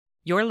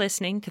You're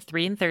listening to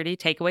 3 in 30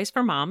 Takeaways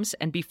for Moms,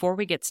 and before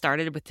we get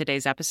started with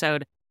today's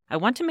episode, I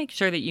want to make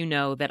sure that you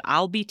know that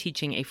I'll be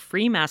teaching a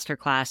free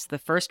masterclass the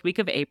first week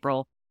of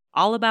April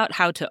all about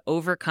how to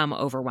overcome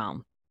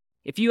overwhelm.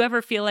 If you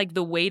ever feel like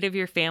the weight of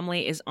your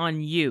family is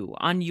on you,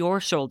 on your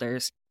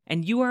shoulders,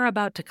 and you are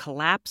about to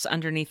collapse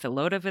underneath the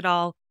load of it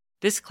all,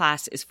 this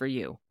class is for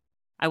you.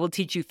 I will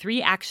teach you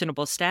 3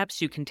 actionable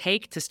steps you can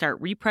take to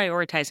start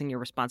reprioritizing your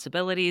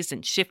responsibilities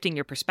and shifting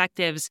your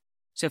perspectives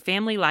so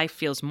family life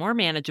feels more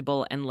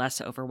manageable and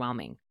less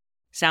overwhelming.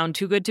 Sound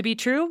too good to be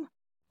true?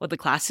 Well, the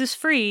class is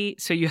free,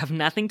 so you have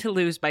nothing to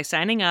lose by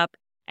signing up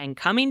and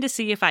coming to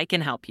see if I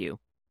can help you.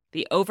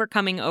 The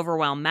Overcoming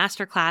Overwhelm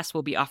Masterclass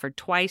will be offered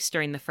twice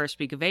during the first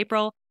week of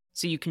April,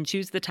 so you can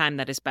choose the time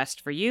that is best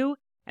for you,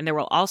 and there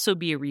will also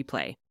be a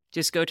replay.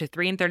 Just go to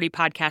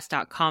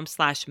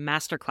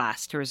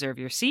 3in30podcast.com/masterclass to reserve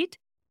your seat.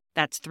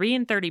 That's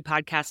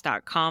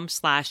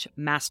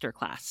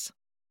 3in30podcast.com/masterclass.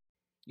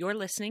 You're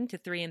listening to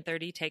 3 in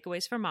 30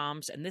 Takeaways for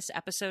Moms, and this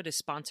episode is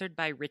sponsored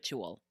by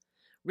Ritual.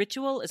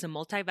 Ritual is a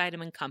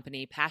multivitamin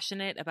company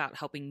passionate about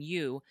helping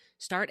you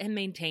start and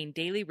maintain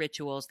daily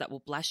rituals that will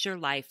bless your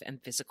life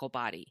and physical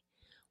body.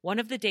 One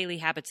of the daily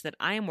habits that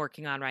I am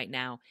working on right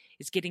now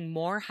is getting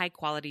more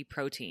high-quality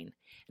protein,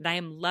 and I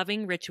am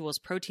loving Ritual's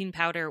protein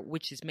powder,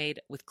 which is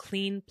made with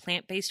clean,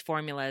 plant-based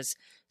formulas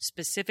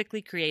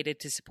specifically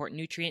created to support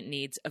nutrient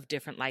needs of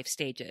different life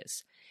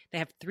stages. They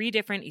have 3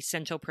 different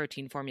essential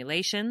protein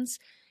formulations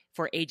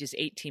for ages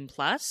 18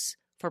 plus,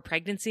 for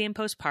pregnancy and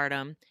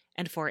postpartum,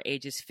 and for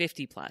ages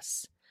 50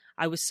 plus.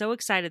 I was so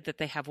excited that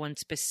they have one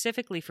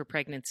specifically for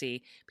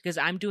pregnancy because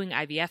I'm doing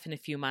IVF in a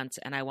few months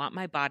and I want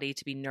my body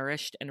to be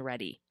nourished and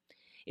ready.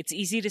 It's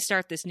easy to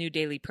start this new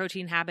daily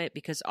protein habit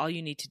because all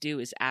you need to do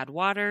is add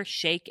water,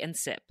 shake, and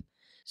sip.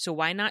 So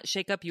why not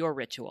shake up your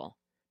ritual?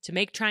 To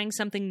make trying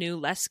something new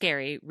less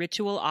scary,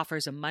 Ritual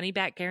offers a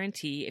money-back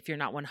guarantee if you're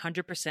not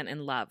 100%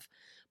 in love.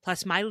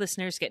 Plus, my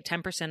listeners get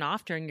 10%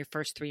 off during your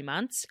first 3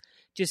 months.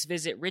 Just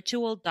visit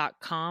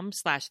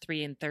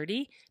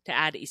ritual.com/3in30 to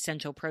add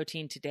essential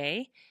protein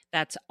today.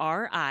 That's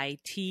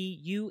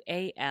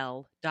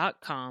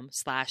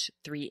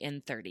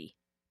RITUAL.com/3in30.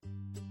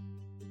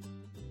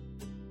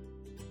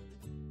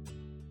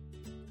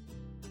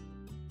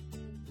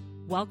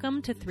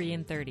 Welcome to 3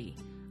 in 30,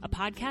 a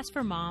podcast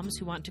for moms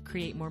who want to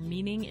create more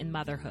meaning in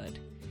motherhood.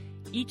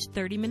 Each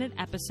 30-minute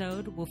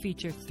episode will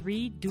feature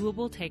 3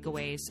 doable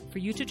takeaways for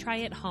you to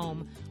try at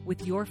home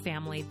with your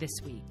family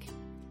this week.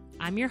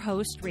 I'm your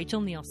host,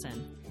 Rachel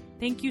Nielsen.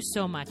 Thank you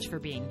so much for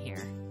being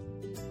here.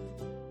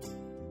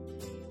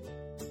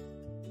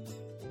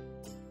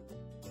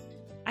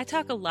 I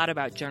talk a lot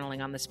about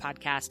journaling on this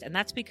podcast, and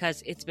that's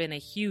because it's been a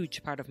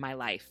huge part of my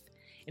life.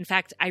 In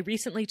fact, I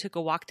recently took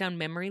a walk down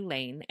memory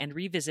lane and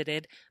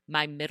revisited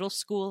my middle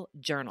school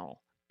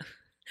journal.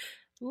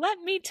 Let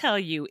me tell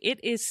you, it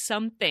is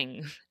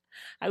something.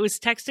 I was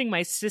texting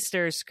my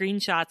sister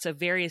screenshots of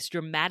various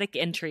dramatic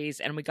entries,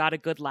 and we got a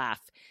good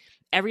laugh.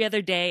 Every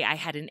other day, I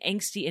had an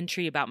angsty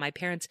entry about my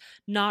parents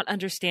not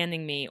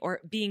understanding me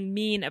or being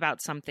mean about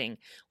something,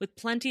 with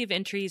plenty of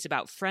entries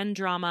about friend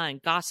drama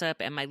and gossip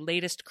and my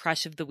latest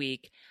crush of the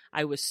week.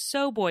 I was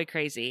so boy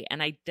crazy,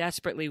 and I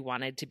desperately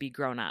wanted to be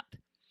grown up.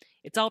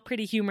 It's all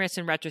pretty humorous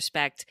in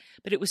retrospect,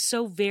 but it was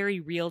so very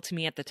real to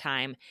me at the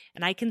time,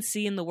 and I can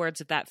see in the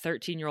words of that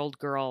 13-year-old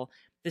girl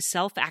the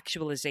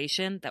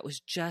self-actualization that was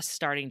just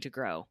starting to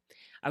grow.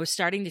 I was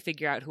starting to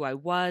figure out who I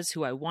was,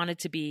 who I wanted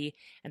to be,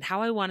 and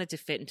how I wanted to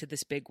fit into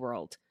this big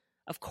world.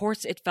 Of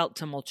course, it felt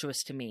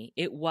tumultuous to me.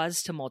 It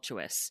was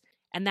tumultuous.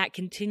 And that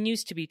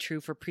continues to be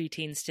true for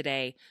preteens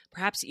today,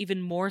 perhaps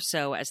even more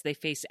so as they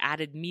face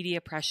added media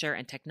pressure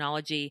and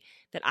technology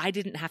that I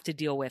didn't have to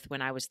deal with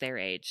when I was their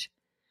age.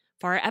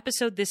 For our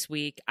episode this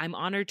week, I'm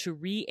honored to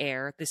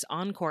re-air this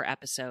encore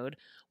episode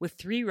with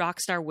 3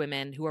 rockstar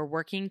women who are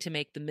working to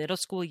make the middle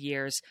school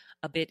years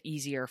a bit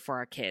easier for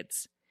our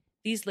kids.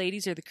 These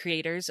ladies are the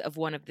creators of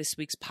one of this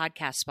week's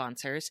podcast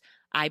sponsors,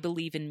 I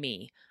Believe in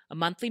Me, a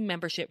monthly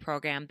membership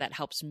program that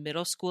helps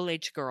middle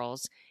school-age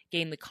girls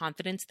gain the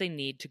confidence they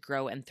need to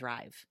grow and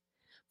thrive.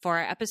 For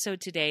our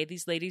episode today,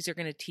 these ladies are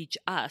going to teach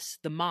us,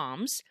 the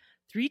moms,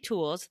 3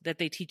 tools that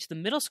they teach the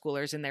middle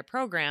schoolers in their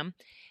program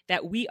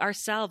that we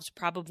ourselves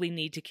probably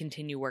need to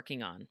continue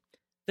working on.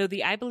 Though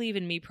the I Believe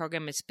in Me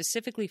program is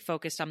specifically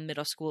focused on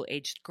middle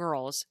school-aged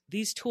girls,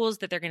 these tools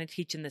that they're going to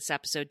teach in this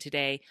episode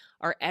today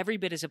are every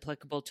bit as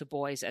applicable to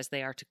boys as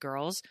they are to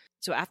girls.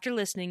 So after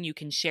listening, you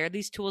can share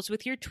these tools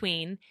with your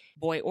tween,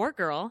 boy or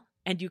girl,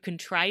 and you can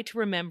try to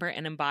remember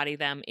and embody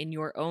them in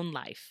your own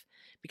life.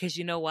 Because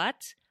you know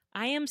what?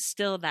 I am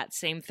still that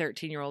same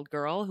 13-year-old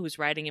girl who was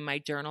writing in my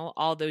journal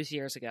all those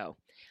years ago.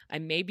 I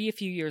may be a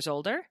few years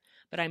older,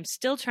 but I'm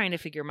still trying to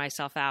figure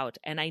myself out,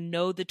 and I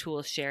know the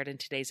tools shared in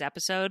today's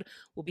episode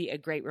will be a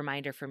great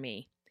reminder for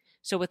me.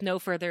 So with no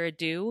further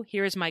ado,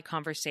 here is my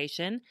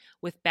conversation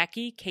with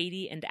Becky,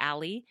 Katie, and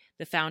Allie,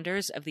 the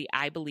founders of the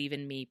I Believe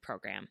in Me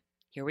program.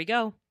 Here we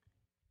go.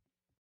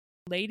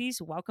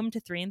 Ladies, welcome to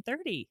 3 in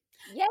 30.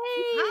 Yay!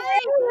 Hi,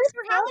 thanks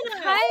for having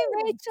us.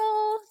 Hi,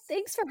 Rachel.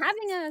 Thanks for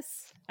having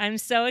us. I'm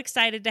so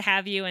excited to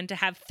have you, and to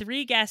have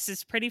three guests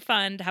is pretty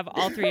fun to have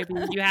all three of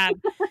you. You have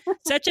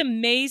such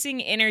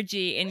amazing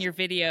energy in your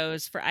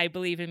videos for I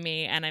Believe in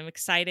Me, and I'm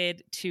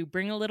excited to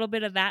bring a little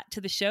bit of that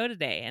to the show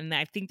today. And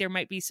I think there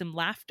might be some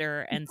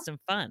laughter and some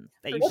fun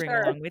that For you bring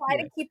sure. along with Try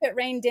you. to keep it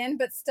reined in,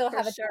 but still For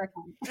have a sure.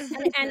 ton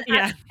of And and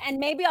Yeah, and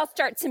maybe I'll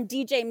start some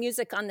DJ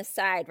music on the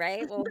side,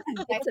 right? We'll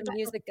get some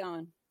music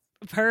going.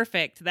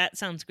 perfect. That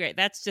sounds great.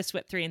 That's just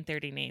what 3 and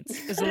 30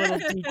 needs, is a little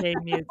DJ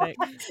music.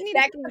 Need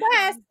a Second theme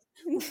best.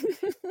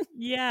 song.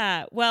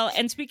 Yeah. Well,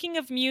 and speaking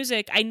of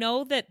music, I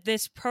know that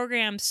this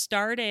program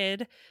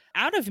started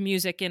out of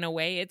music in a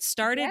way. It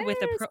started with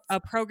Yes. a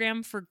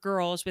program for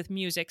girls with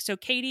music. So,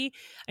 Katie,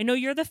 I know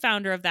you're the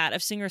founder of that,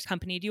 of Singers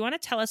Company. Do you want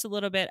to tell us a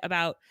little bit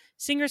about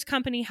Singers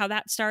Company, how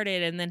that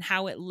started, and then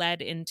how it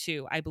led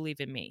into I Believe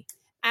in Me?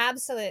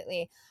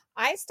 Absolutely.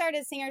 I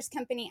started Singers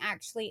Company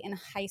actually in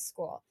high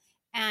school,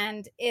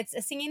 and it's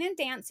a singing and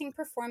dancing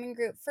performing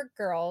group for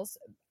girls.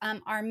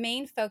 Our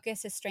main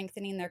focus is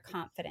strengthening their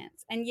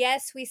confidence. And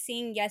yes, we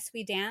sing, yes,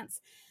 we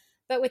dance,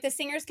 but with the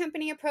Singers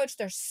Company approach,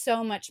 there's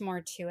so much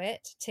more to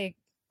it to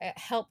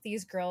help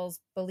these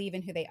girls believe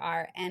in who they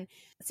are. And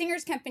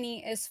Singers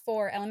Company is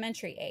for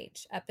elementary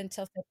age up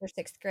until fifth or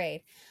sixth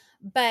grade.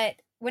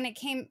 But when it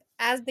came,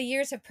 as the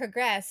years have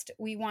progressed,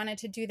 we wanted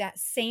to do that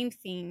same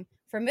thing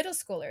for middle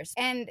schoolers.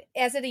 And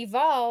as it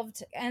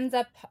evolved, ends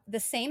up the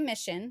same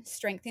mission,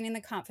 strengthening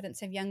the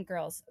confidence of young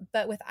girls.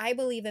 But with I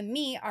Believe in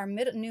Me, our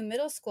new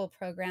middle school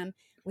program,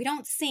 we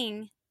don't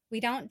sing, we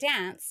don't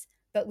dance,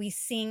 but we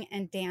sing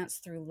and dance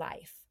through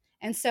life.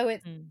 And so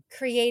it's Mm.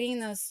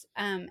 creating those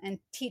and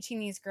teaching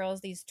these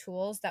girls these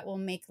tools that will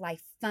make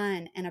life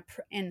fun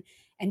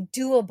and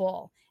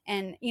doable.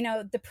 And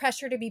the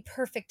pressure to be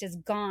perfect is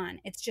gone.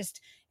 It's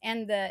just,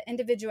 and the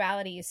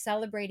individuality is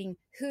celebrating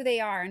who they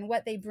are and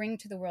what they bring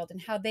to the world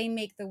and how they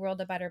make the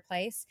world a better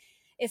place.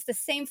 It's the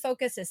same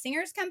focus as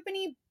Singers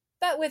Company,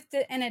 but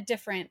in a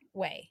different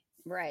way.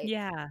 Right.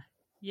 Yeah.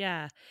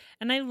 Yeah.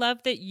 And I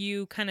love that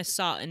you kind of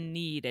saw a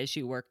need as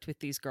you worked with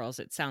these girls,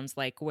 it sounds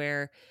like,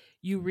 where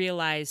you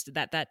realized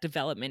that that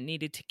development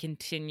needed to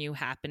continue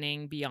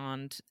happening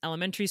beyond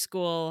elementary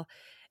school,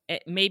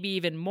 maybe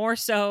even more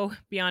so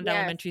beyond Yes.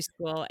 elementary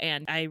school.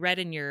 And I read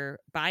in your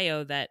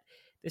bio that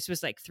this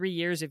was like 3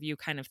 years of you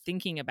kind of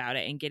thinking about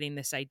it and getting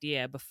this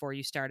idea before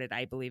you started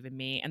I Believe in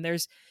Me. And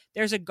there's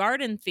a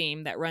garden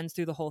theme that runs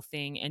through the whole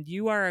thing, and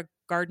you are a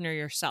gardener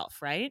yourself,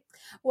 right?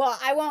 Well,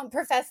 I won't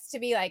profess to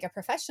be like a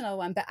professional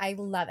one, but I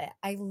love it.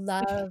 I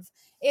love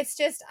it's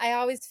just, I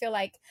always feel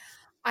like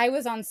I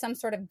was on some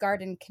sort of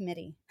garden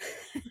committee.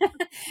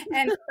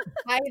 And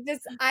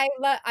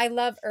I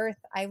love earth.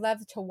 I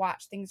love to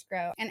watch things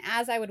grow. And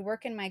as I would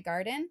work in my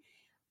garden,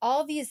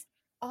 all these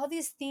all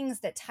these things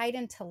that tied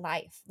into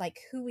life,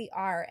 like who we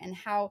are and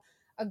how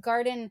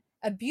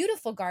a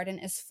beautiful garden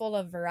is full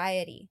of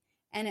variety.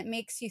 And it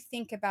makes you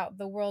think about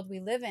the world we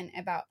live in,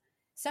 about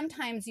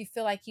sometimes you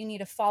feel like you need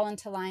to fall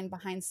into line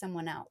behind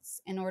someone else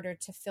in order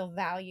to feel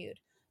valued.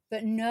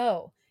 But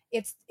no,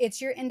 it's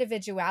your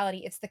individuality,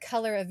 it's the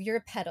color of your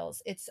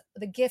petals, it's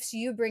the gifts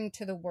you bring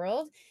to the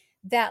world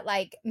that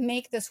like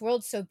make this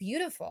world so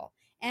beautiful.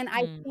 And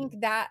I Mm.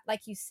 think that,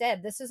 like you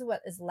said, this is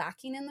what is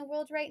lacking in the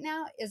world right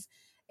now. Is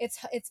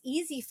It's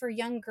easy for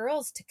young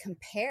girls to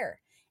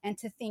compare and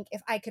to think,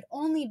 if I could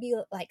only be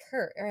like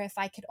her, or if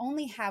I could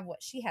only have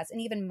what she has, and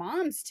even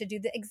moms to do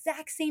the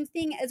exact same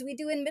thing as we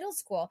do in middle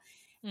school.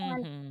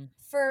 And Mhm.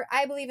 for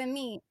I Believe in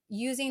Me,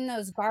 using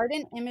those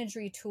garden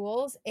imagery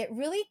tools, it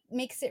really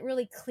makes it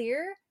really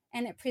clear,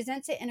 and it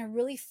presents it in a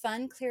really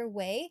fun, clear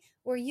way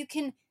where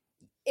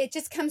it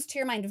just comes to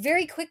your mind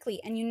very quickly,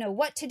 and you know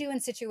what to do in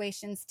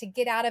situations to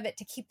get out of it,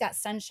 to keep that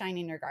sunshine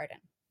in your garden.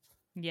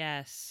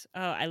 Yes. Oh,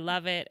 I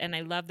love it. And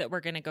I love that we're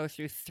going to go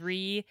through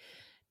three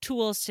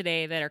tools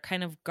today that are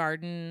kind of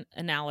garden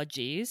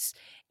analogies.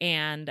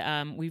 And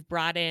we've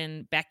brought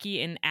in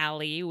Becky and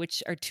Allie,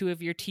 which are two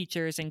of your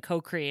teachers and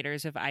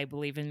co-creators of I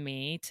Believe in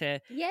Me, to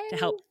Yay.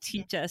 help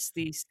teach us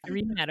these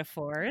three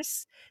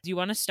metaphors. Do you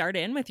want to start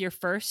in with your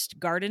first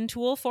garden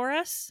tool for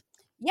us?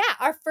 Yeah,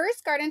 our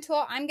first garden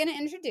tool I'm going to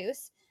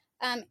introduce.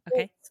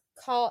 Okay.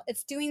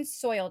 It's doing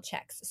soil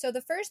checks. So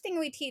the first thing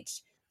we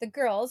teach the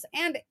girls,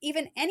 and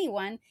even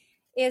anyone,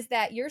 is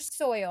that your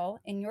soil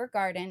in your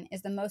garden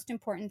is the most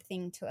important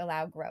thing to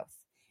allow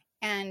growth.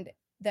 And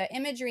the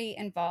imagery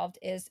involved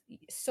is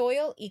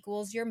soil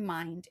equals your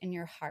mind and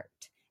your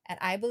heart. At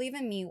I Believe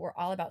in Me, we're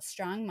all about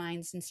strong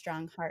minds and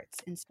strong hearts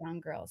and strong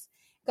girls.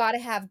 Got to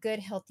have good,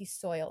 healthy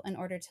soil in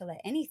order to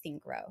let anything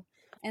grow.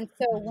 And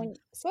so Mhm. when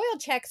soil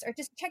checks are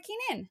just checking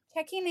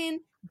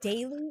in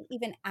daily,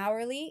 even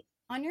hourly,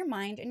 on your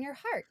mind and your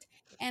heart.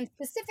 And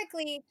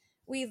specifically,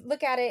 we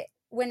look at it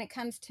when it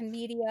comes to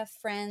media,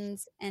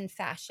 friends, and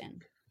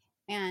fashion.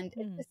 And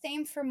it's Mm. the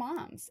same for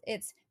moms.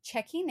 It's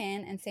checking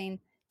in and saying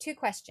two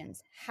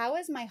questions: how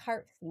is my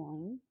heart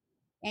feeling?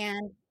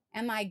 And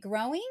am I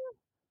growing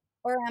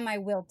or am I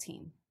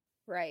wilting?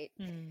 Right.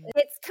 Mm.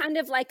 It's kind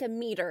of like a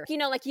meter,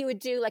 like you would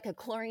do like a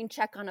chlorine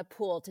check on a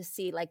pool to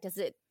see like, is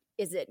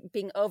it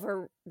being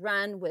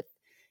overrun with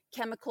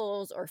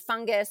chemicals or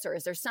fungus, or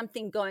is there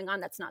something going on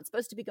that's not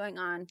supposed to be going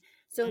on?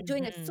 So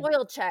doing a Mhm.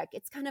 soil check,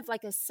 it's kind of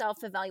like a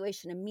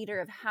self-evaluation, a meter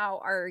of how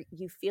are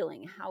you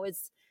feeling? How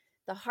is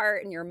the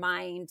heart and your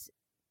mind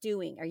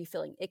doing? Are you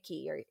feeling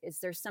icky, or is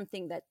there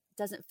something that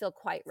doesn't feel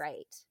quite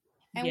right?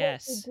 And what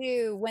you Yes.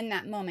 do when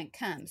that moment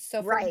comes.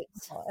 So for Right.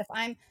 example, if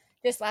I'm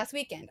just last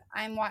weekend,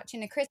 I'm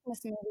watching a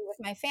Christmas movie with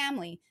my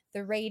family.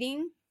 The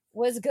rating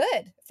was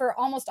good for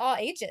almost all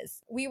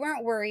ages. We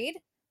weren't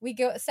worried. We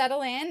go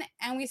settle in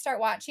and we start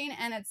watching,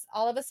 and it's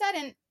all of a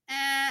sudden,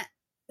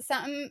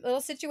 something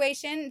little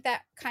situation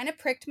that kind of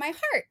pricked my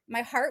heart.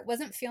 My heart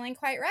wasn't feeling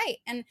quite right.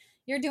 And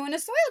you're doing a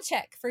soil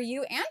check for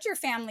you and your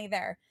family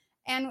there.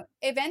 And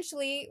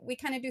eventually we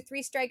kind of do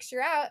 3 strikes,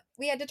 you're out.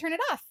 We had to turn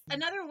it off.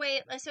 Another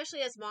way,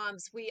 especially as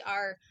moms, we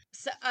are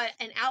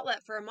an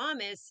outlet for a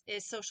mom is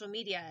social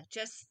media,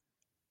 just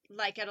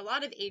like at a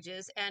lot of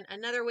ages. And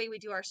another way we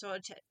do our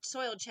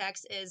soil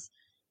checks is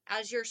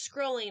as you're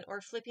scrolling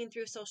or flipping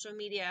through social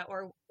media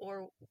or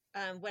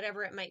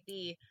whatever it might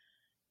be,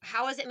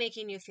 how is it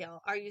making you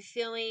feel? Are you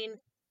feeling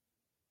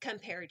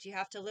compared? Do you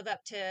have to live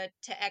up to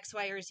X,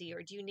 Y, or Z,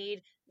 or do you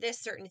need this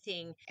certain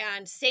thing?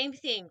 And same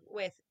thing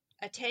with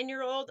a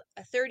 10-year-old,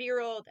 a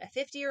 30-year-old, a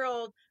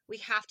 50-year-old. We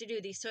have to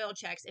do these soil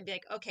checks and be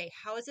like, okay,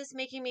 how is this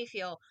making me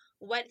feel?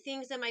 What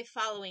things am I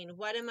following?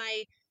 What am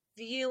I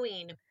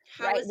viewing?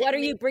 How Right. is What it are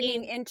you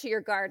bringing making? into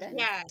your garden?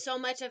 Yeah, so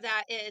much of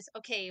that is,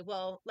 okay,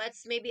 well,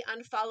 let's maybe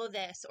unfollow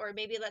this, or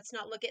maybe let's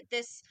not look at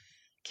this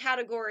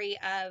category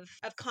of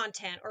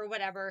content or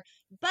whatever.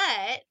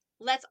 But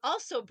let's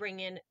also bring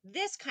in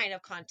this kind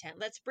of content.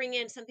 Let's bring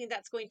in something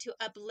that's going to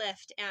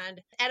uplift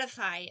and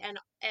edify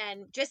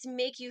and just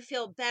make you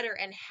feel better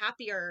and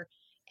happier.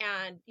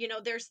 And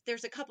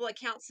there's a couple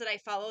accounts that I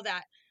follow,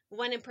 that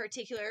one in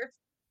particular,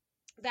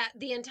 that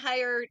the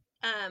entire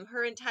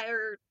her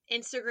entire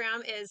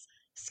Instagram is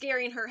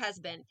scaring her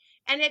husband.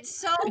 And it's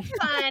so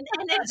fun,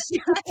 and it's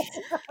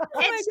just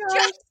Oh my it's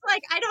gosh. just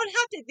like I don't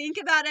have to think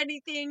about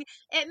anything.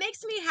 It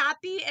makes me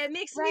happy. It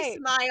makes me Right.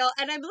 smile.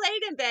 And I'm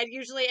laid in bed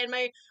usually, and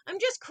I'm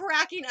just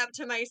cracking up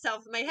to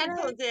myself, my Right.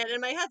 headphones in,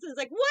 and my husband's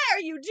like, "What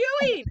are you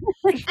doing?"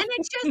 And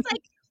it's just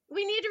like,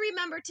 we need to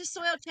remember to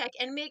soil check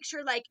and make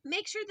sure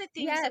the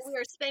things that Yes. we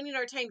are spending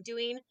our time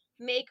doing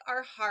make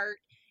our heart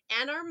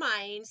and our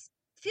minds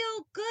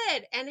feel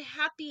good and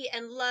happy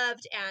and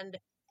loved and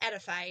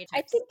edified.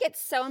 I think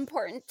it's so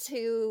important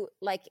to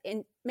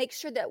make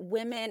sure that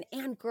women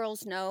and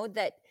girls know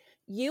that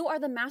you are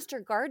the master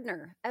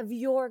gardener of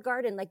your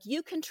garden. Like,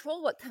 you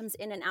control what comes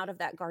in and out of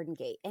that garden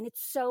gate. And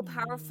it's so Mhm.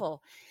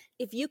 powerful.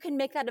 If you can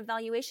make that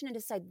evaluation and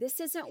decide, this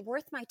isn't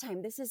worth my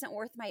time, this isn't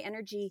worth my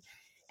energy,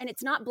 and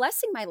it's not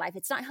blessing my life,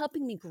 it's not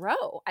helping me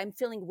grow, I'm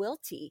feeling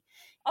wilty.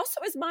 Also,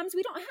 as moms,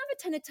 we don't have a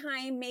ton of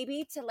time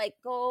maybe to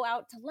go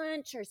out to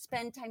lunch or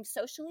spend time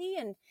socially.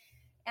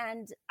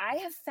 And I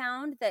have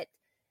found that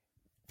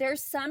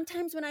there's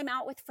sometimes when I'm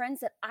out with friends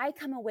that I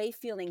come away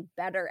feeling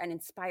better and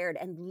inspired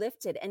and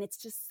lifted, and it's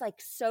just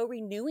so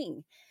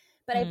renewing.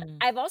 But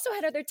I've also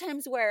had other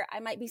times where I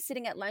might be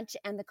sitting at lunch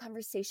and the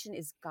conversation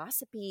is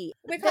gossipy.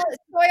 We call it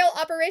soil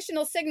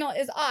operational signal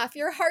is off.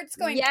 Your heart's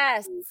going,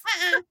 Yes.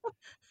 uh-uh.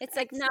 It's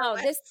like, no,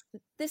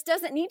 this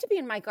doesn't need to be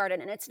in my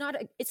garden, and it's not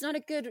a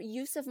good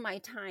use of my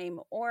time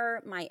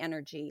or my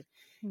energy.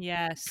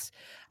 Yes.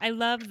 I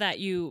love that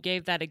you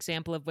gave that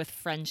example of with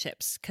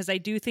friendships, because I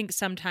do think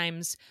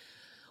sometimes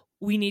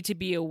we need to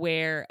be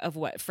aware of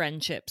what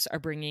friendships are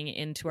bringing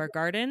into our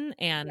garden.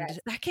 And Yes.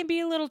 that can be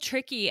a little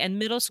tricky. And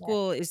middle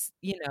school is,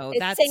 It's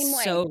that's same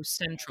way. so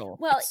central.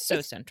 Well, it's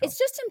so central. It's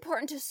just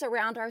important to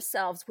surround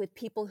ourselves with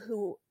people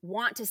who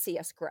want to see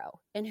us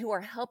grow and who are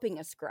helping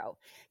us grow,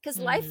 because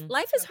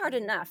life is hard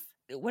enough.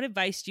 What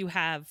advice do you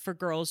have for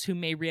girls who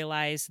may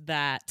realize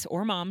that,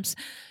 or moms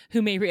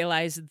who may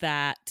realize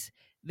that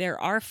there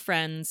are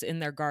friends in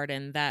their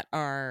garden that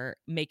are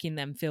making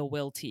them feel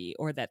wilty,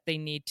 or that they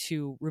need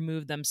to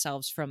remove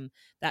themselves from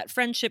that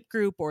friendship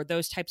group or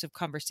those types of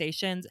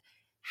conversations?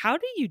 How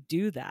do you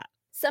do that?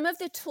 Some of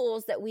the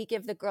tools that we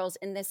give the girls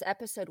in this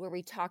episode, where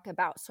we talk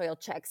about soil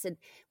checks, and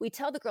we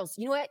tell the girls,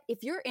 you know what,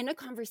 if you're in a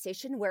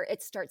conversation where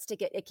it starts to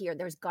get icky, or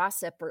there's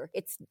gossip, or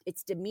it's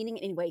demeaning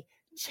in any way,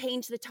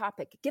 change the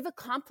topic, give a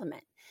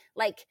compliment,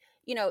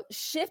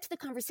 shift the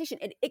conversation.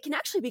 It can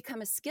actually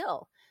become a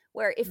skill,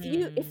 where if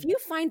you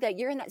find that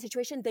you're in that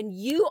situation, then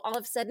you all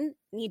of a sudden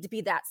need to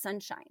be that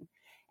sunshine,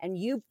 and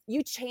you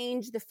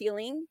change the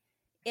feeling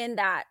in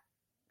that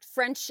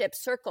friendship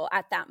circle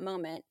at that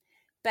moment.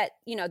 But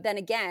then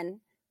again,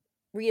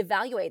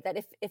 reevaluate that.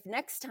 If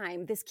next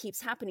time this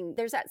keeps happening,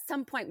 there's at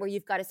some point where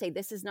you've got to say,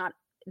 this is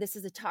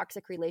a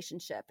toxic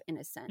relationship, in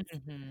a sense.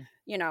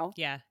 Yeah.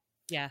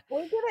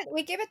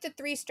 We give it the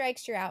 3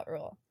 strikes, you're out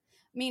rule.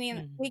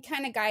 Meaning we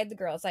kind of guide the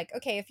girls, like,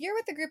 okay, if you're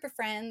with a group of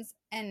friends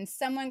and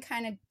someone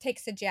kind of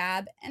takes a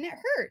jab and it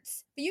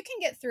hurts, but you can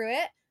get through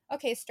it.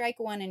 okay, strike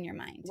one in your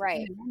mind.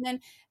 Right.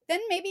 And then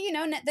maybe,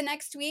 the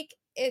next week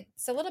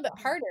it's a little bit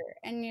harder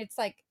and it's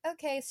like,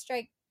 okay,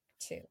 strike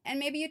two. And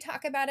maybe you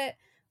talk about it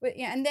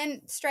and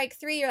then strike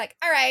three, you're like,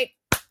 all right,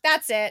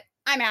 that's it.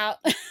 I'm out.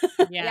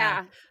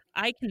 Yeah.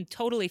 I can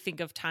totally think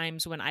of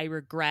times when I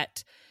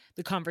regret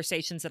the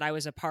conversations that I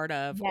was a part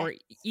of, or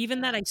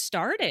even that I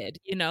started,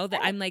 that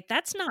I'm like,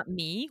 that's not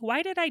me.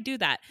 Why did I do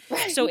that?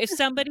 So if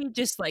somebody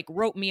just like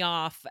wrote me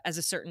off as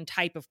a certain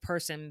type of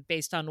person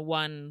based on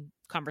one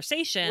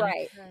conversation,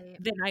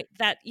 then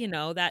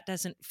that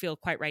doesn't feel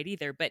quite right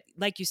either. But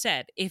like you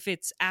said, if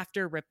it's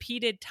after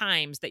repeated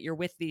times that you're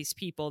with these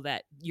people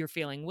that you're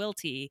feeling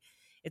wilty,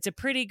 it's a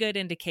pretty good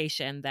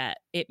indication that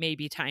it may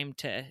be time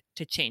to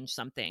change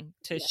something,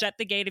 to shut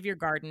the gate of your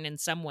garden in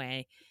some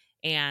way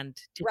and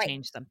to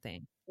change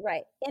something.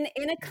 Right.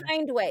 In a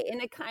kind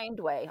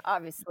way,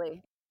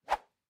 obviously.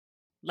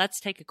 Let's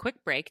take a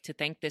quick break to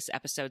thank this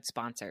episode's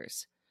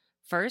sponsors.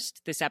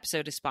 First, this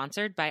episode is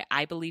sponsored by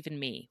I Believe in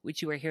Me,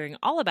 which you are hearing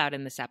all about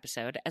in this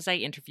episode as I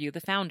interview the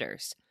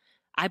founders.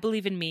 I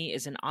Believe in Me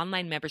is an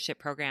online membership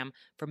program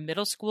for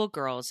middle school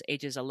girls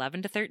ages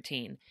 11 to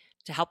 13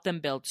 to help them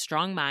build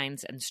strong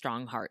minds and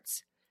strong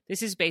hearts.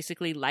 This is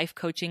basically life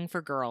coaching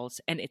for girls,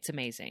 and it's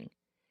amazing.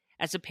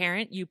 As a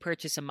parent, you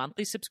purchase a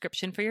monthly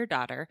subscription for your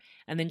daughter,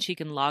 and then she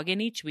can log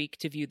in each week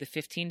to view the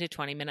 15 to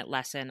 20-minute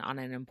lesson on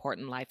an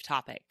important life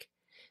topic.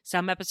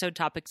 Some episode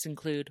topics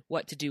include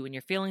what to do when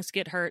your feelings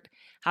get hurt,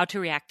 how to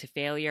react to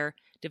failure,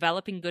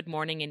 developing good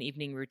morning and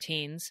evening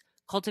routines,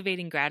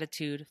 cultivating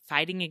gratitude,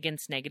 fighting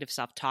against negative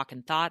self-talk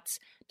and thoughts,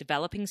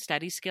 developing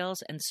study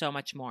skills, and so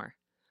much more.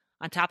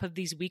 On top of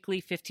these weekly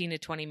 15 to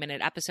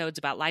 20-minute episodes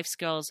about life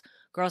skills,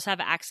 girls have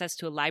access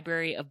to a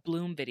library of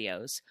Bloom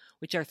videos,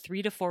 which are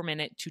 3 to 4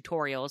 minute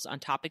tutorials on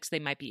topics they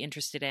might be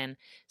interested in,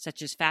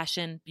 such as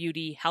fashion,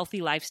 beauty,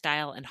 healthy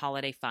lifestyle, and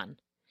holiday fun.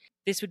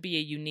 This would be a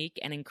unique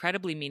and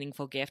incredibly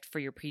meaningful gift for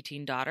your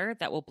preteen daughter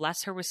that will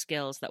bless her with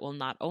skills that will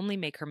not only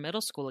make her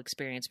middle school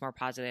experience more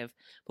positive,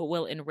 but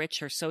will enrich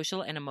her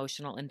social and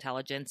emotional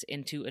intelligence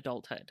into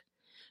adulthood.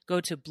 Go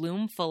to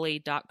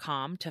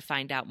bloomfully.com to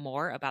find out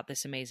more about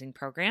this amazing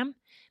program.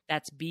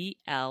 That's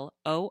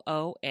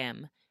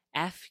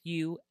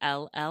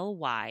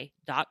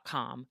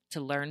BLOOMFULLY.com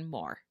to learn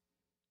more.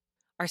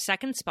 Our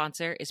second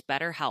sponsor is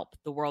BetterHelp,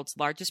 the world's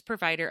largest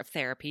provider of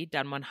therapy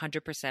done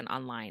 100%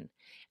 online.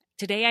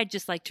 Today, I'd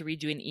just like to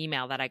read you an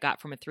email that I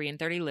got from a 3 in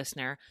 30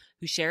 listener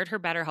who shared her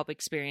BetterHelp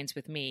experience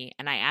with me,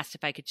 and I asked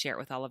if I could share it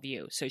with all of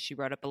you, so she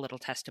wrote up a little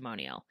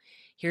testimonial.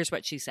 Here's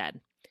what she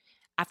said.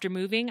 After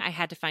moving, I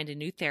had to find a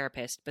new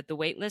therapist, but the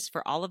wait list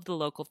for all of the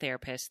local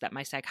therapists that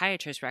my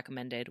psychiatrist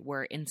recommended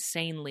were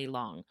insanely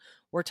long.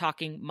 We're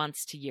talking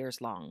months to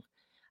years long.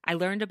 I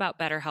learned about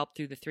BetterHelp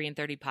through the 3 in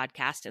 30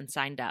 podcast and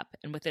signed up,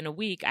 and within a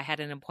week, I had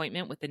an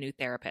appointment with a new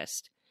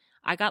therapist.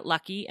 I got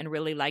lucky and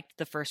really liked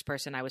the first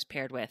person I was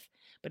paired with,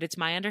 but it's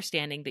my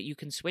understanding that you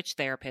can switch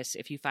therapists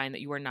if you find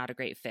that you are not a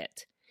great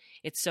fit.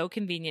 It's so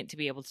convenient to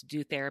be able to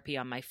do therapy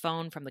on my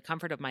phone from the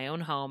comfort of my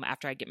own home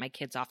after I get my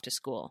kids off to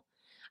school.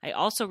 I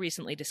also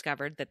recently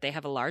discovered that they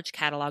have a large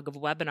catalog of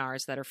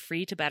webinars that are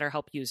free to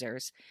BetterHelp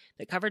users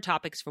that cover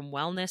topics from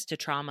wellness to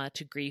trauma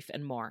to grief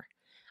and more.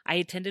 I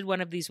attended one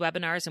of these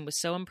webinars and was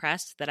so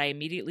impressed that I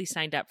immediately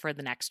signed up for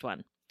the next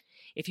one.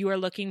 If you are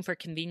looking for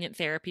convenient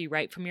therapy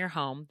right from your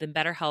home, then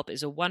BetterHelp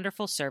is a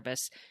wonderful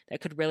service that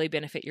could really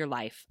benefit your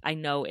life. I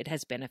know it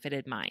has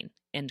benefited mine."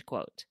 End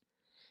quote.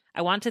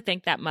 I want to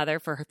thank that mother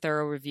for her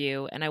thorough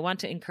review, and I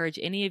want to encourage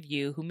any of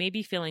you who may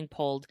be feeling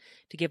pulled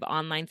to give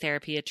online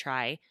therapy a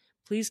try.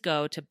 Please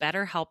go to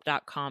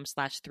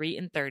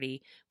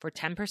betterhelp.com/3in30 for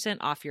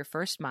 10% off your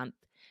first month.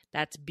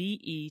 That's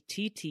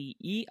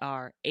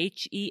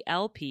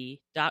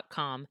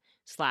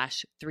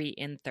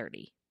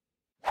BETTERHELP.com/3in30.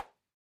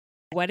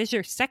 What is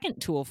your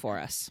second tool for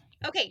us?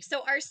 Okay,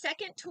 so our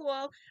second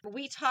tool,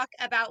 we talk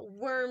about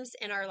worms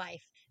in our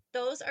life.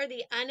 Those are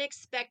the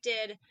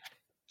unexpected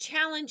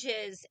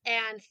challenges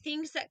and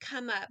things that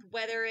come up,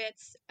 whether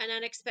it's an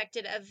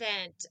unexpected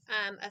event,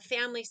 a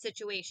family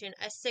situation,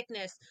 a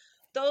sickness.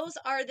 Those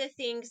are the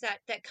things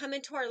that come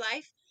into our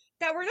life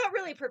that we're not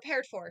really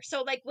prepared for.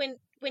 So like when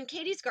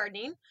Katie's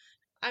gardening,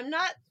 I'm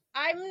not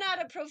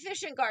a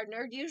proficient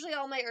gardener. Usually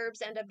all my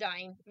herbs end up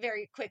dying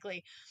very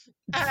quickly.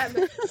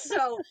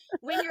 So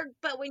when you're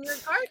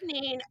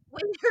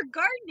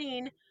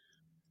gardening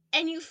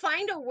and you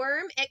find a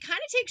worm, it kind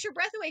of takes your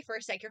breath away for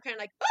a sec. You're kind of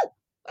like, oh,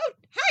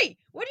 hey,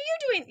 what are you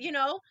doing?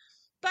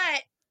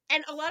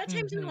 And a lot of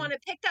times we want to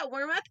pick that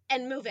worm up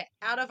and move it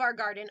out of our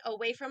garden,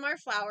 away from our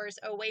flowers,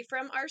 away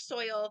from our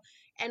soil.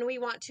 And we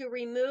want to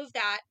remove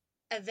that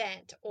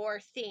event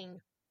or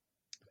thing.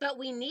 But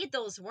we need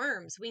those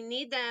worms. We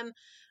need them.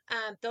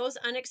 Those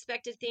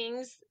unexpected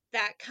things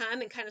that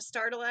come and kind of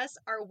startle us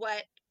are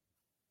what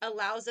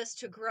allows us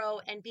to grow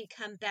and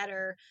become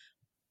better.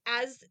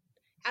 As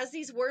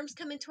these worms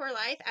come into our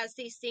life, as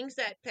these things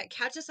that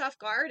catch us off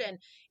guard and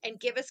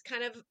give us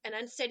kind of an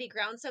unsteady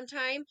ground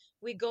sometime,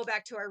 we go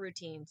back to our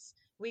routines.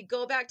 We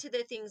go back to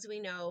the things we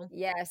know.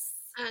 Yes.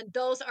 And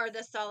those are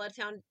the solid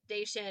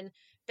foundation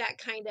that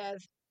kind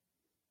of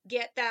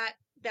get that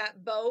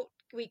boat,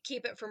 we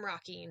keep it from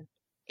rocking.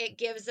 It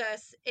gives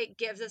us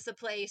a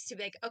place to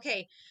be like,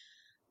 okay,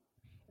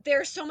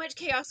 there's so much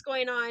chaos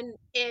going on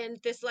in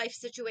this life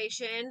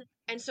situation.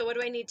 And so what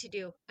do I need to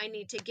do? I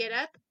need to get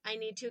up. I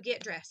need to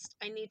get dressed.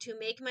 I need to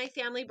make my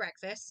family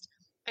breakfast.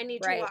 I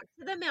need to Right. walk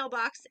to the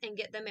mailbox and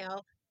get the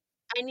mail.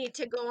 I need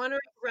to go on a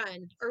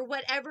run, or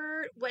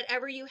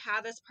whatever you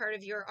have as part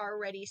of your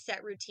already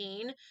set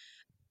routine.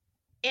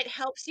 It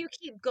helps you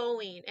keep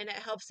going, and it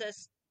helps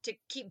us to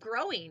keep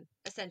growing,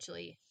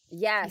 essentially.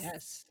 Yes.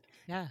 Yes.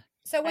 Yeah.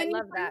 So when you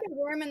love find that. a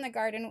worm in the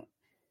garden,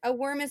 a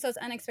worm is those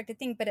unexpected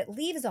things, but it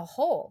leaves a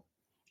hole.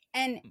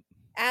 And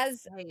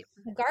as Right.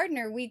 a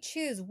gardener, we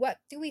choose, what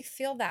do we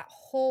fill that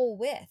hole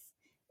with?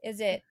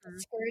 Is it Mhm.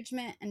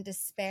 discouragement and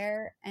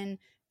despair and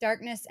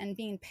darkness and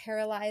being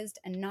paralyzed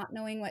and not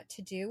knowing what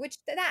to do? Which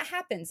that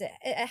happens. It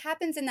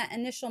happens in that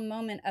initial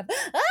moment of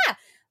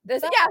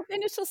The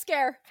initial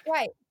scare.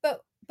 right.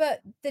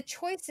 But the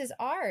choice is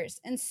ours.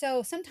 And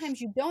so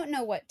sometimes you don't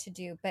know what to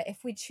do, but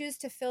if we choose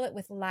to fill it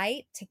with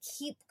light, to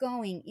keep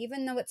going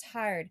even though it's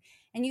hard,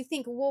 and you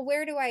think, well,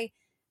 where do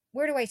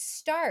I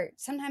start?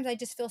 Sometimes I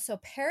just feel so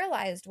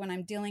paralyzed when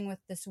I'm dealing with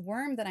this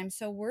worm that I'm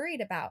so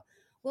worried about.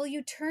 Well,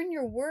 you turn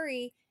your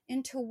worry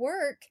into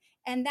work.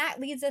 And that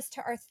leads us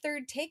to our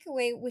third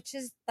takeaway, which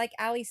is, like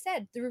Ali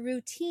said, the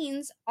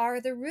routines are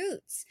the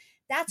roots.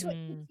 That's what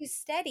keeps you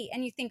steady.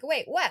 And you think,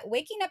 wait, what?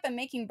 Waking up and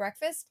making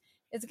breakfast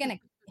is going to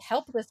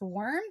help this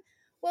worm?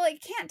 Well,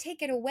 it can't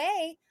take it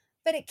away,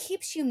 but it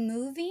keeps you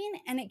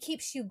moving and it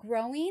keeps you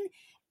growing.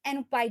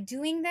 And by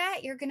doing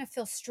that, you're going to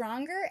feel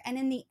stronger. And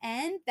in the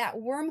end, that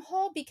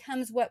wormhole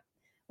becomes what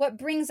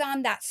brings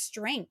on that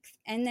strength.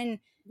 And then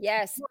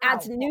Yes, wow,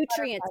 adds that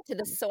nutrients butterfly to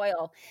the comes.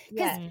 soil.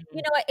 Because Yes.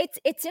 you know what,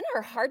 it's in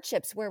our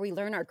hardships where we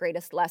learn our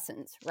greatest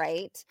lessons,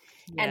 right?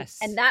 Yes.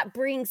 And that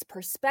brings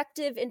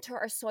perspective into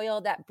our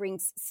soil. That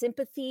brings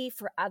sympathy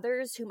for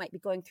others who might be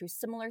going through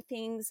similar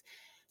things.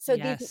 So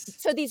Yes.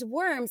 these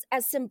worms,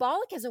 as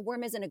symbolic as a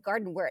worm is in a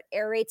garden, where it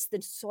aerates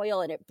the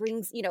soil and it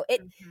brings,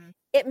 Mhm.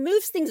 it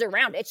moves things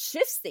around, it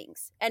shifts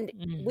things, and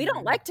we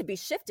don't Mhm. like to be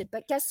shifted.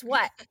 But guess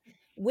what?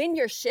 When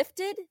you're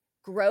shifted,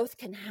 growth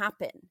can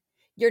happen.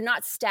 You're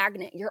not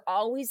stagnant. You're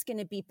always going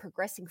to be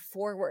progressing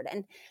forward.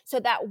 And so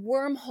that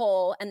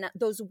wormhole and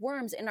those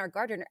worms in our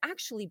garden are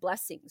actually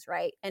blessings,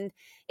 right? And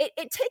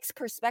it takes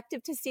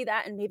perspective to see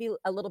that, and maybe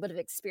a little bit of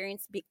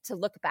experience to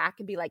look back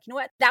and be like, you know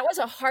what, that was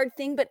a hard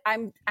thing, but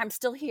I'm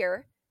still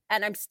here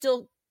and I'm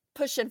still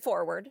pushing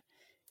forward,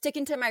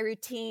 sticking to my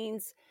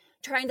routines,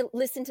 trying to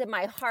listen to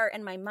my heart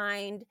and my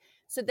mind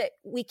so that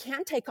we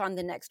can take on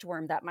the next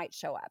worm that might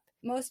show up.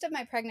 Most of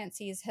my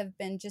pregnancies have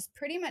been just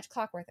pretty much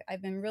clockwork.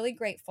 I've been really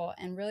grateful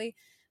and really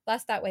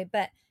blessed that way.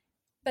 But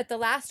the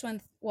last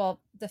one,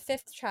 well, the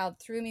fifth child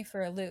threw me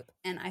for a loop,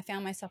 and I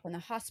found myself in the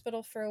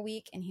hospital for a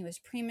week, and he was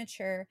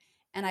premature,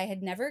 and I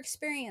had never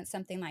experienced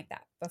something like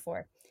that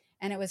before.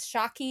 And it was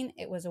shocking.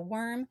 It was a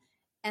worm.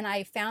 And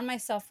I found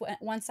myself,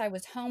 once I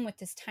was home with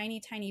this tiny,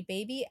 tiny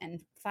baby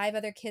and 5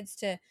 other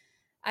kids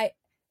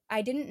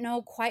I didn't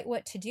know quite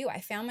what to do.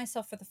 I found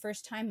myself for the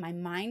first time. My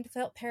mind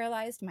felt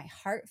paralyzed. My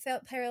heart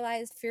felt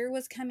paralyzed. Fear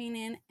was coming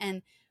in.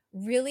 And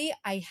really,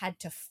 I had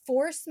to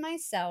force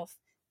myself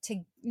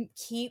to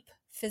keep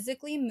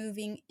physically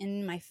moving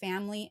in my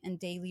family and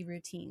daily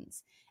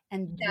routines.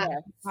 And that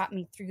Yes. got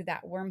me through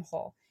that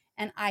wormhole.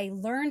 And I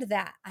learned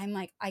that I'm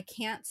like, I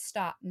can't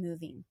stop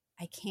moving.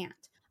 I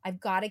can't. I've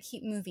got to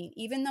keep moving.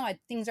 Even though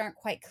things aren't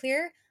quite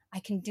clear, I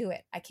can do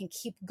it. I can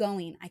keep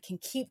going. I can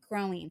keep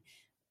growing.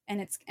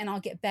 And I'll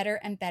get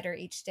better and better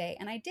each day.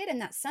 And I did. And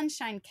that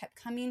sunshine kept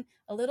coming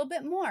a little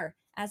bit more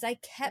as I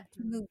kept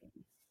moving.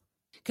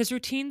 Because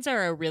routines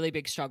are a really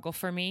big struggle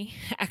for me.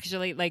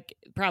 Actually, like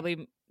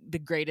probably the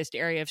greatest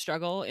area of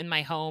struggle in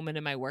my home and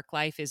in my work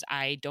life is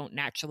I don't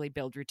naturally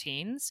build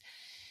routines.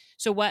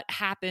 So what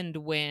happened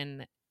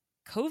when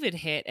COVID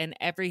hit and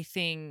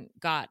everything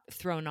got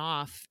thrown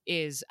off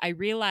is I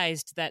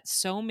realized that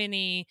so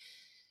many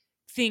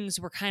things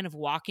were kind of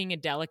walking a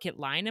delicate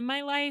line in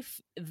my life,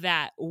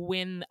 that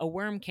when a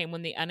worm came,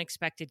 when the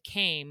unexpected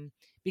came,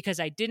 because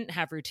I didn't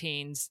have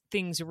routines,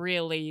 things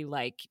really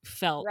like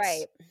felt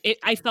Right.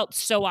 I felt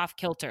so off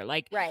kilter.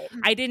 Like Right.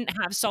 I didn't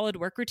have solid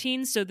work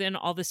routines. So then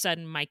all of a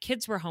sudden my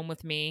kids were home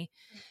with me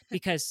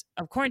because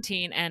of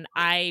quarantine. And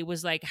I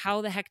was like,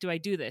 how the heck do I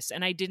do this?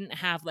 And I didn't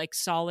have like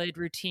solid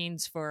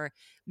routines for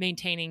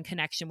maintaining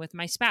connection with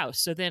my spouse.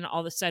 So then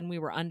all of a sudden we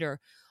were under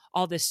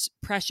all this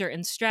pressure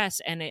and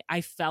stress, and I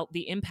felt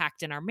the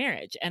impact in our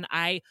marriage. And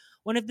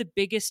one of the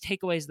biggest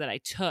takeaways that I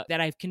took, that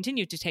I've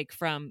continued to take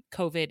from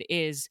COVID,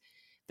 is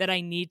that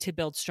I need to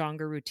build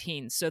stronger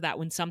routines so that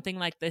when something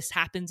like this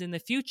happens in the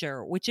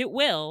future, which it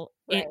will,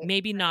 Right. it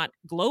maybe not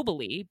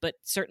globally, but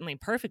certainly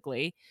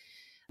perfectly.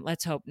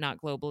 Let's hope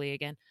not globally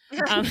again.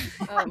 Oh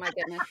my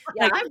goodness.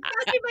 Yeah. Like, I'm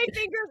crossing my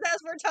fingers as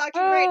we're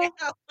talking right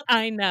now.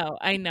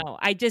 I know.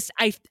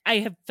 I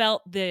have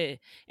felt the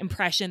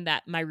impression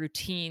that my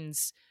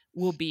routines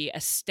will be a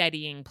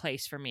steadying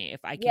place for me if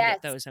I can Yes.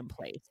 get those in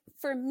place.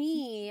 For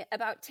me,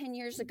 about 10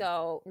 years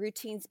ago,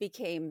 routines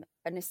became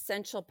an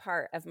essential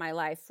part of my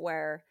life,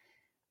 where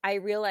I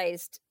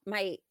realized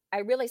my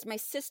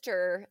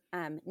sister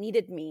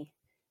needed me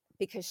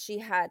because she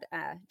had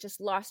just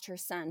lost her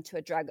son to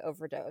a drug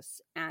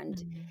overdose,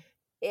 and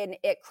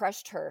it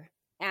crushed her.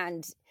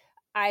 And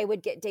I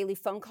would get daily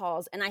phone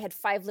calls, and I had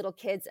 5 little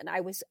kids, and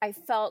I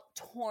felt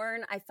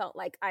torn. I felt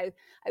like I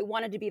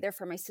wanted to be there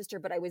for my sister,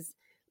 but I was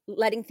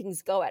letting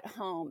things go at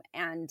home.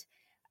 And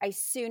I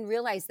soon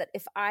realized that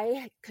if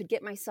I could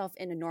get myself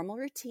in a normal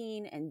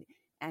routine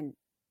and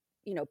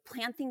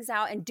plan things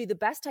out and do the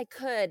best I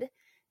could,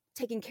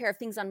 taking care of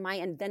things on my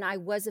end, then I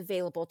was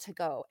available to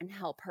go and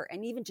help her,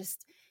 and even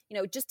just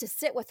to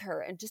sit with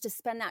her and just to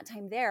spend that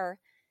time there.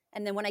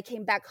 And then when I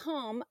came back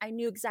home, I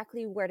knew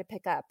exactly where to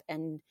pick up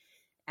and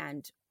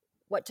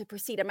what to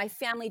proceed. And my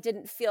family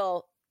didn't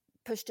feel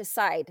pushed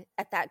aside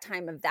at that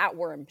time of that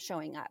worm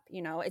showing up.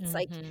 It's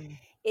like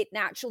it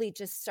naturally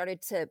just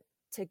started to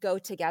go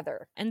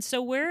together. And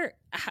so where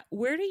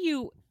do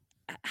you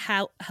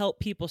help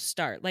people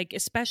start, like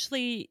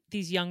especially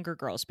these younger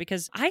girls?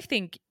 Because I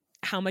think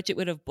how much it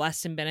would have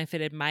blessed and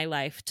benefited my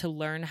life to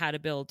learn how to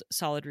build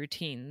solid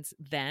routines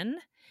then.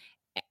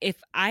 If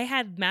I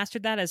had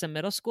mastered that as a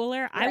middle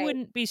schooler, Right. I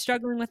wouldn't be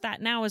struggling with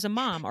that now as a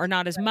mom, or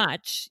not as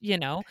much,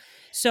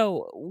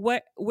 So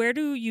where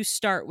do you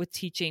start with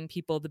teaching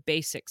people the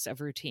basics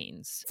of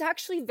routines? It's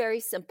actually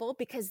very simple,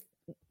 because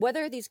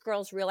whether these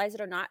girls realize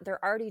it or not,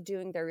 they're already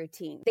doing their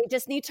routine. They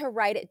just need to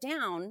write it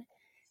down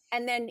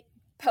and then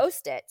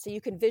post it so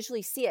you can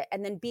visually see it,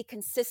 and then be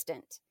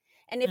consistent.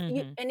 And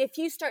if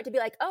you start to be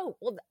like, oh,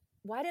 well,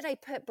 why did I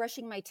put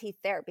brushing my teeth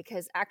there?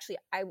 Because actually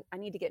I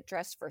need to get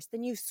dressed first.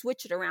 Then you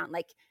switch it around.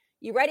 Like,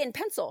 you write it in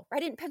pencil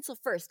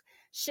first,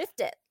 shift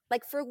it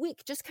like for a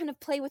week, just kind of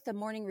play with the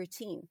morning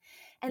routine.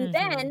 And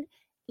then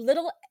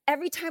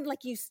every time like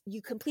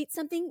you complete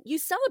something, you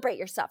celebrate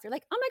yourself. You're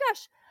like, oh my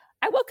gosh,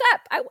 I woke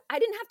up. I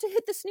didn't have to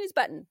hit the snooze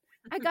button.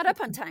 I got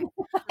up on time.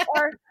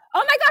 Or,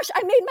 oh my gosh,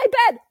 I made my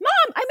bed.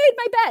 Mom, I made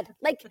my bed.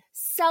 Like,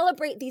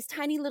 celebrate these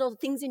tiny little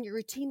things in your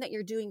routine that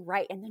you're doing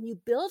right. And then you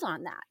build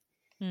on that.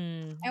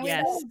 And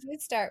yes.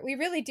 we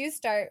really do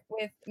start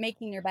with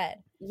making your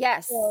bed.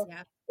 Yes. So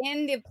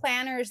in the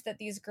planners that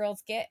these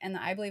girls get in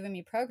the I Believe in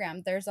Me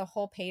program, there's a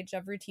whole page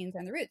of routines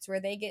and the roots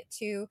where they get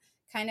to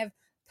kind of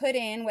put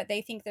in what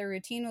they think their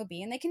routine will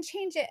be, and they can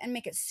change it and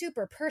make it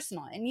super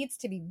personal. It needs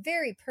to be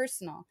very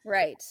personal.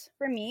 Right.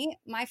 For me,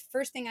 my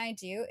first thing I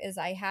do is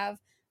I have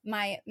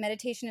my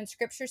meditation and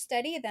scripture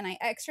study, then I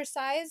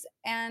exercise,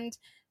 and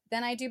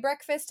then I do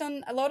breakfast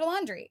and a load of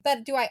laundry.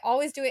 But do I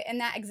always do it in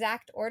that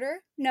exact order?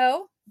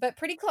 No, but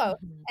pretty close.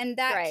 And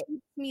that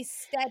keeps me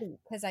steady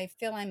because I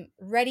feel I'm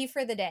ready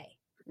for the day.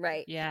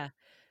 Right. Yeah.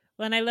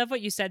 Well, and I love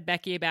what you said,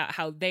 Becky, about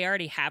how they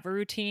already have a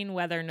routine,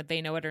 whether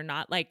they know it or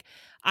not. Like,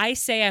 I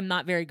say I'm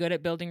not very good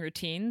at building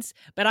routines,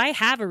 but I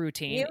have a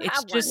routine.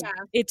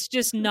 It's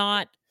just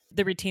not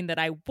the routine that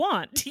I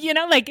want,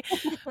 like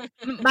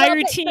my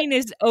routine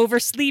is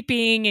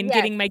oversleeping and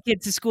getting my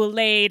kids to school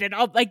late and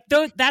all, like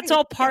that's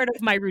all part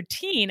of my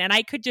routine. And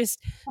I could just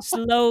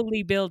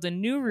slowly build a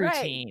new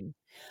routine.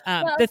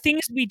 Right. The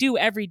things we do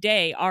every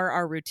day are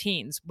our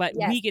routines, but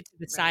we get to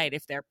decide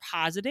if they're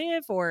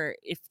positive or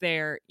if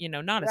they're,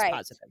 not as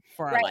positive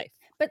for our life.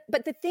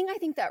 But the thing I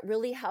think that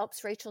really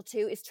helps, Rachel,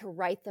 too, is to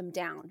write them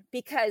down,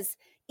 because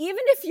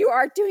even if you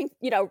are doing,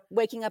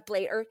 waking up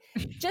late, or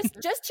just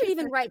to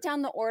even write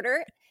down the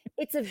order,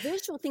 it's a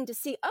visual thing to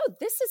see, oh,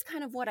 this is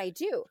kind of what I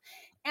do.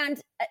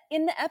 And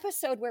in the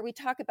episode where we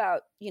talk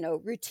about,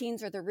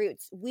 routines or the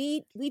roots,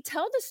 we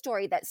tell the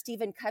story that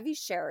Stephen Covey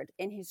shared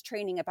in his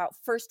training about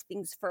first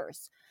things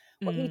first,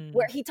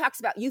 where he talks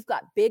about you've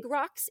got big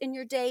rocks in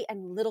your day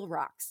and little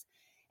rocks.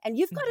 And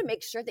you've got to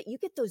make sure that you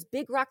get those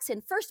big rocks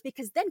in first,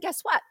 because then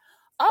guess what?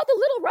 All the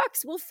little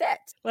rocks will fit.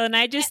 Well, and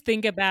I just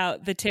think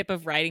about the tip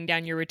of writing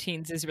down your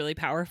routines is really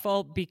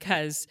powerful,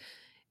 because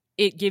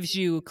it gives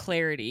you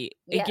clarity.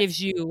 It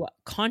gives you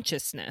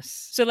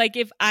consciousness. So like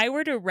if I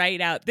were to write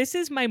out, this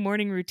is my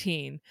morning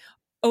routine,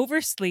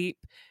 oversleep,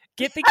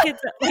 get the kids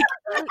like,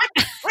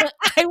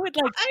 I would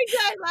like, I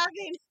died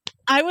laughing.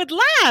 I would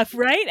laugh,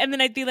 right? And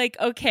then I'd be like,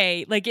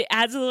 okay, like it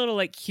adds a little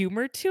like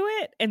humor to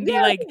it, and be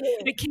like,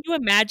 can you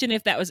imagine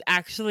if that was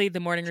actually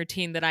the morning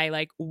routine that I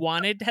like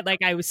wanted, like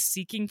I was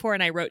seeking for,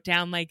 and I wrote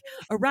down like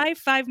arrive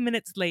 5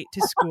 minutes late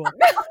to school.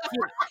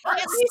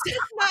 At least it's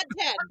not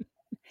 10.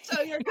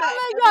 So you're good.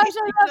 Oh my gosh,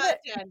 I love it.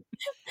 And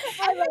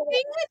the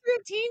thing with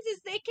routines is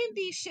they can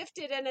be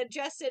shifted and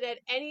adjusted at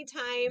any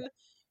time,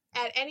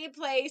 at any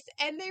place,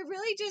 and they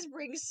really just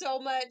bring so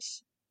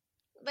much.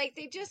 Like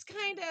they just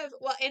kind of,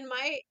 well, in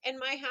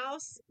my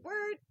house,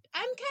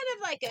 I'm kind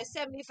of like a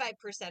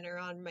 75%er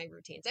on my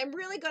routines. I'm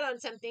really good on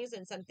some things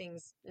and some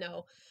things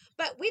no.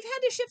 But we've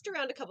had to shift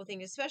around a couple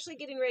things, especially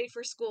getting ready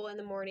for school in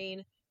the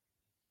morning.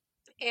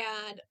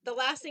 And the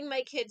last thing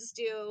my kids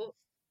do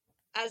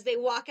as they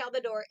walk out the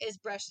door is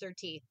brush their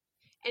teeth.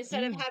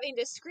 Instead of having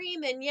to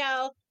scream and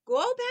yell, go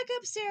back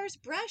upstairs,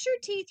 brush your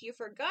teeth, you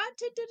forgot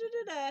to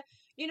da-da-da-da.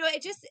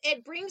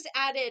 It brings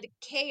added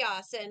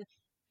chaos and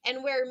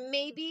and where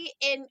maybe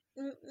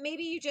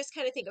you just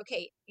kind of think,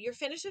 okay, you're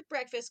finished with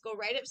breakfast, go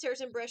right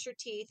upstairs and brush your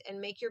teeth and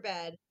make your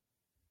bed.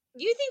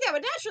 You think that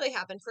would naturally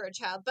happen for a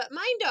child, but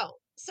mine don't.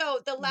 So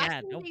the last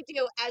thing Nope. they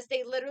do as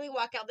they literally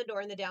walk out the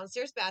door in the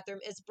downstairs bathroom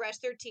is brush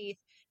their teeth.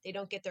 They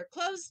don't get their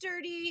clothes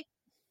dirty.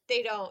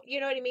 They don't, you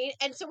know what I mean?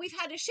 And so we've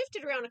had to shift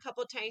it around a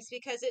couple of times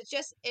because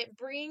it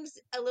brings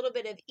a little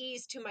bit of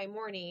ease to my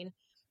morning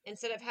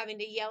instead of having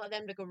to yell at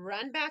them to go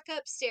run back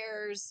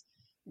upstairs.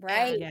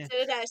 Right. Yes.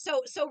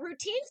 So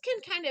routines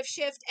can kind of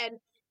shift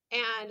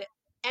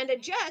and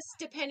adjust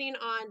depending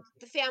on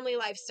the family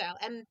lifestyle.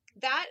 And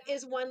that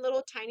is one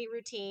little tiny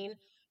routine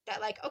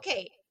that, like,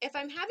 okay, if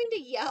I'm having to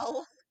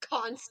yell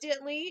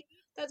constantly,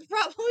 that's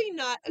probably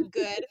not a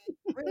good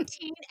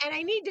routine and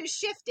I need to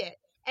shift it.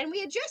 And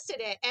we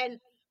adjusted it, and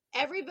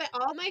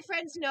all my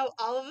friends know,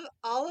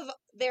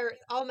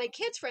 all my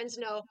kids' friends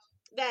know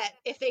that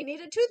if they need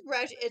a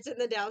toothbrush, it's in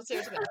the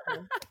downstairs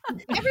bathroom.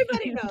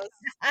 Everybody knows.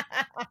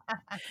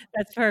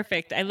 That's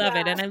perfect. I love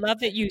it. And I love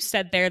that you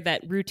said there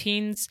that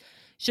routines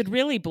should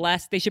really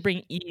they should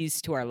bring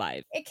ease to our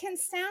lives. It can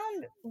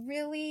sound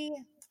really,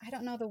 I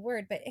don't know the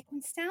word, but it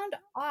can sound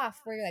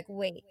off where you're like,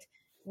 wait,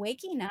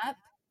 waking up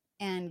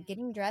and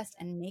getting dressed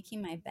and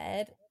making my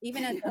bed,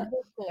 even as a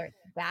middle schooler,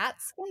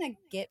 that's going to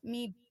get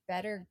me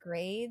better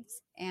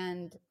grades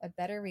and a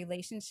better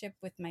relationship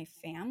with my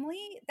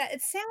family. That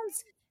it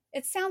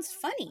sounds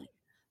funny,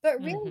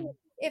 but really,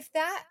 if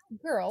that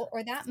girl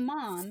or that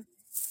mom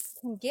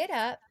can get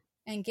up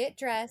and get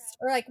dressed,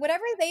 or like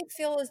whatever they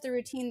feel is the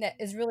routine that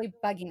is really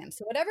bugging them.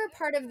 So whatever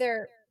part of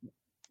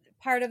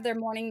their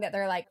morning that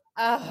they're like,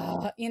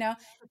 oh,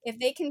 if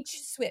they can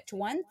switch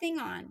one thing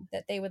on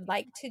that they would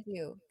like to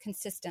do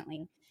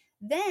consistently,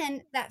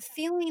 then that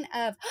feeling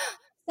of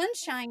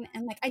sunshine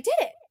and like, I did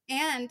it.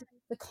 And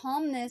the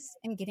calmness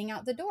and getting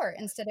out the door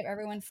instead of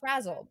everyone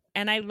frazzled.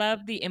 And I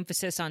love the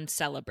emphasis on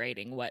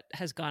celebrating what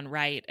has gone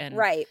right. And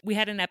Right. we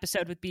had an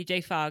episode with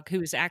BJ Fogg,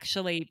 who is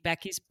actually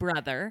Becky's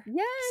brother.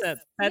 Yes. So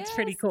that's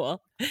pretty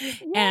cool.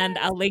 And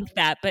I'll link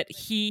that. But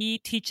he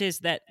teaches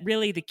that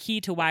really the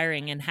key to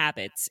wiring and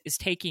habits is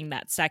taking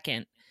that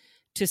second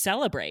to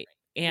celebrate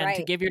and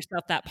to give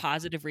yourself that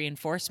positive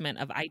reinforcement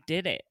of, I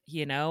did it.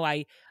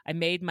 I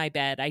made my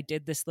bed. I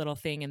did this little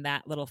thing and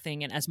that little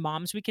thing. And as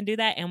moms, we can do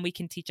that. And we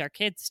can teach our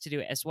kids to do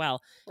it as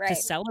well, to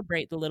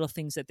celebrate the little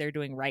things that they're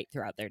doing right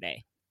throughout their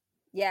day.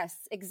 Yes,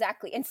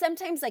 exactly. And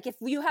sometimes, like, if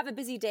you have a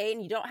busy day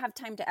and you don't have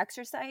time to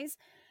exercise,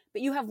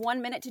 but you have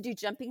 1 minute to do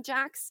jumping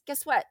jacks,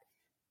 guess what?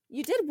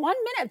 You did 1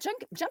 minute of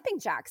jumping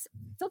jacks.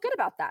 Feel good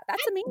about that.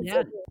 That's amazing.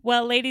 Yeah.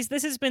 Well, ladies,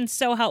 this has been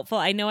so helpful.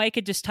 I know I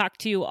could just talk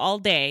to you all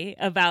day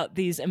about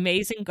these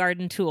amazing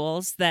garden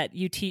tools that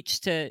you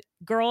teach to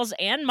girls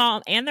and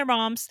their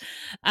moms.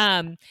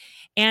 And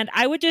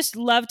I would just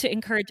love to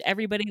encourage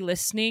everybody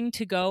listening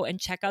to go and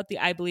check out the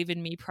I Believe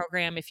in Me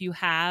program. If you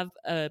have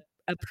a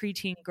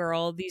preteen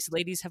girl, these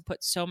ladies have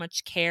put so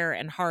much care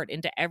and heart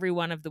into every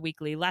one of the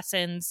weekly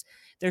lessons.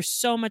 There's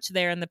so much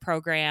there in the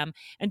program.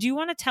 And do you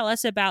want to tell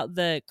us about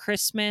the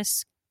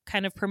Christmas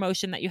kind of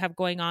promotion that you have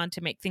going on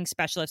to make things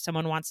special if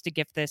someone wants to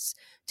gift this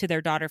to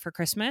their daughter for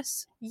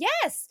Christmas?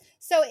 Yes.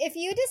 So if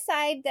you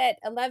decide that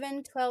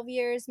 11, 12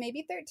 years,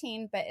 maybe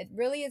 13, but it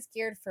really is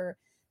geared for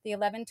the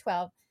 11,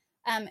 12,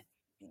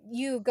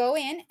 you go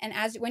in, and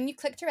when you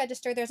click to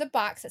register, there's a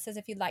box that says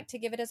if you'd like to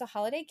give it as a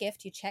holiday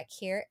gift, you check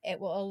here. It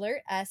will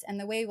alert us, and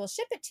the way we'll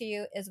ship it to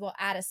you is we'll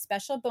add a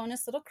special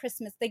bonus little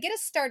Christmas. They get a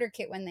starter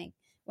kit when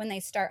they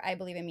start I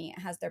Believe in Me.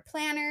 It has their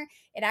planner.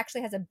 It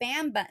actually has a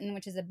BAM button,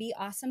 which is a Be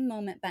Awesome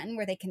Moment button,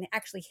 where they can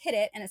actually hit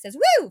it, and it says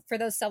woo for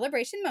those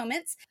celebration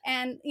moments,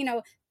 and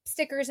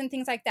stickers and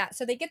things like that.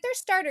 So they get their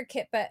starter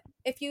kit, but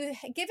if you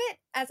give it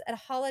as a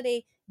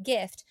holiday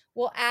gift,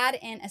 we'll add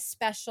in a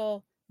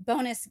special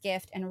bonus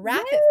gift and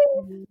wrap it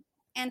for you.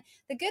 And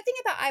the good thing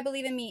about I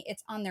Believe in Me,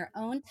 it's on their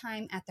own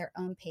time at their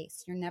own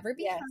pace. You're never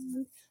behind.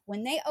 Yes.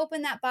 When they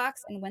open that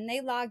box and when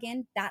they log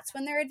in, that's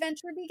when their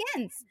adventure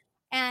begins.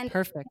 And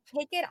perfect.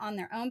 Take it on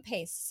their own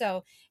pace.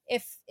 So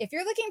if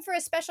you're looking for a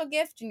special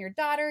gift in your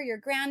daughter, your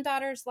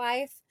granddaughter's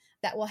life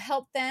that will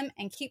help them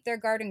and keep their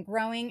garden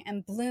growing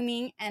and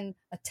blooming and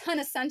a ton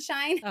of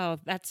sunshine. Oh,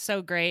 that's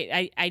so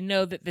great. I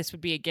know that this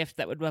would be a gift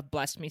that would have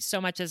blessed me so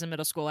much as a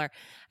middle schooler.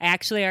 I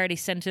actually already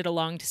sent it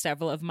along to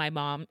several of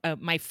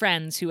my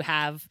friends who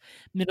have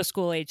middle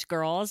school age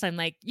girls. I'm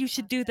like, you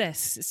should do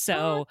this.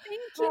 So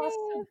thank you.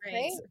 So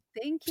great.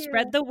 Thank you.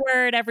 Spread the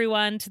word,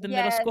 everyone, to the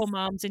middle school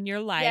moms in your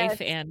life.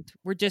 Yes. And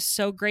we're just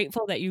so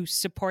grateful that you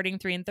supporting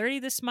 3 in 30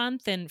 this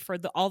month and for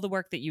all the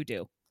work that you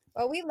do.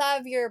 Well, we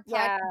love your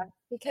podcast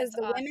because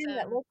the women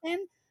that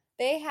listen,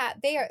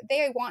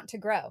 they want to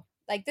grow.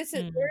 Like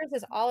yours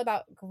is all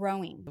about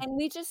growing. And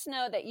we just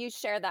know that you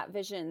share that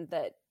vision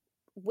that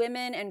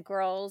women and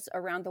girls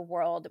around the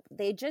world,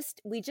 we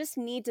just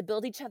need to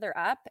build each other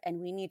up, and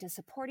we need to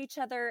support each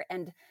other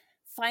and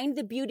find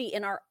the beauty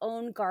in our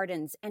own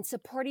gardens and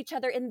support each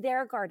other in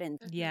their gardens.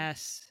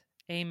 Yes.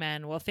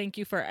 Amen. Well, thank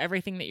you for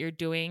everything that you're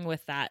doing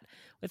with that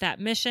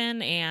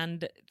mission,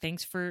 and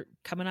thanks for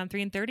coming on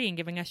 3 in 30 and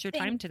giving us your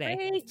time today.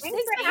 Thanks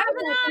for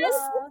having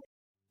us.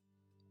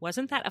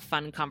 Wasn't that a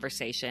fun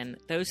conversation?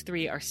 Those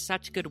three are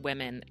such good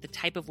women, the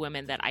type of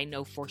women that I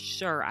know for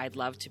sure I'd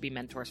love to be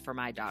mentors for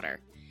my daughter.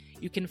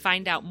 You can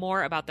find out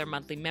more about their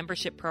monthly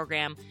membership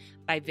program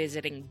by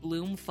visiting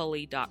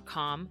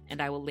bloomfully.com,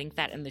 and I will link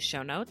that in the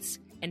show notes.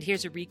 And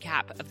here's a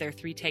recap of their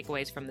 3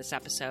 takeaways from this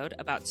episode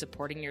about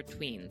supporting your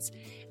tweens.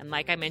 And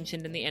like I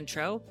mentioned in the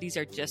intro, these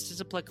are just as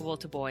applicable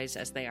to boys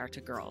as they are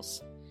to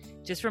girls.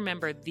 Just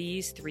remember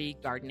these 3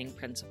 gardening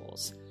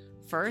principles.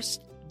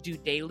 First, do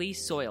daily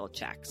soil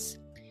checks.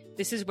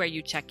 This is where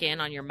you check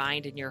in on your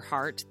mind and your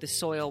heart, the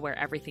soil where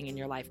everything in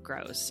your life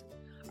grows.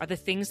 Are the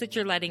things that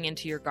you're letting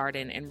into your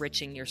garden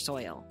enriching your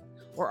soil?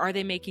 Or are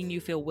they making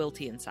you feel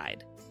wilty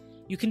inside?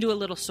 You can do a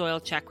little soil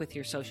check with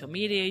your social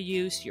media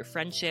use, your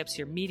friendships,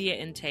 your media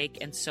intake,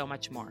 and so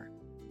much more.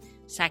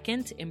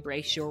 Second,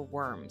 embrace your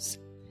worms.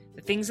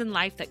 The things in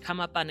life that come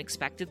up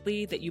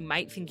unexpectedly that you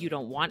might think you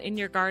don't want in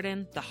your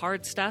garden, the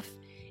hard stuff,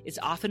 is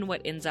often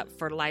what ends up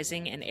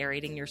fertilizing and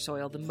aerating your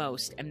soil the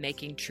most and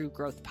making true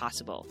growth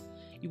possible.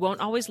 You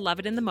won't always love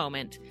it in the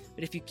moment,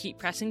 but if you keep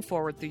pressing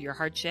forward through your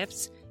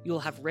hardships, you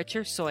will have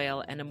richer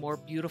soil and a more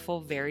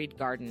beautiful, varied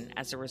garden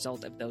as a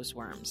result of those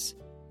worms.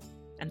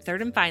 And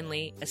third and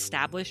finally,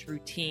 establish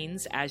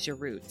routines as your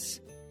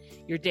roots.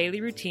 Your daily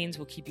routines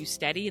will keep you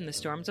steady in the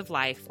storms of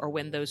life or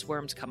when those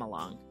worms come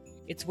along.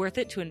 It's worth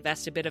it to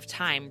invest a bit of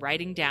time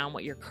writing down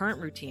what your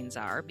current routines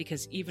are,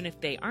 because even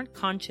if they aren't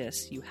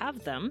conscious, you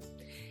have them,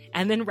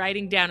 and then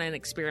writing down and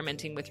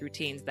experimenting with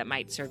routines that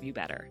might serve you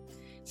better.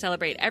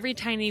 Celebrate every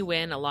tiny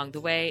win along the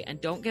way,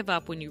 and don't give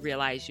up when you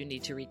realize you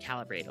need to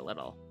recalibrate a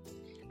little.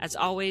 As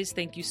always,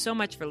 thank you so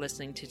much for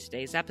listening to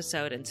today's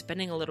episode and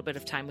spending a little bit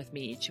of time with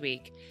me each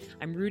week.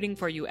 I'm rooting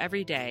for you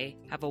every day.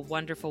 Have a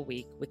wonderful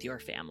week with your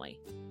family.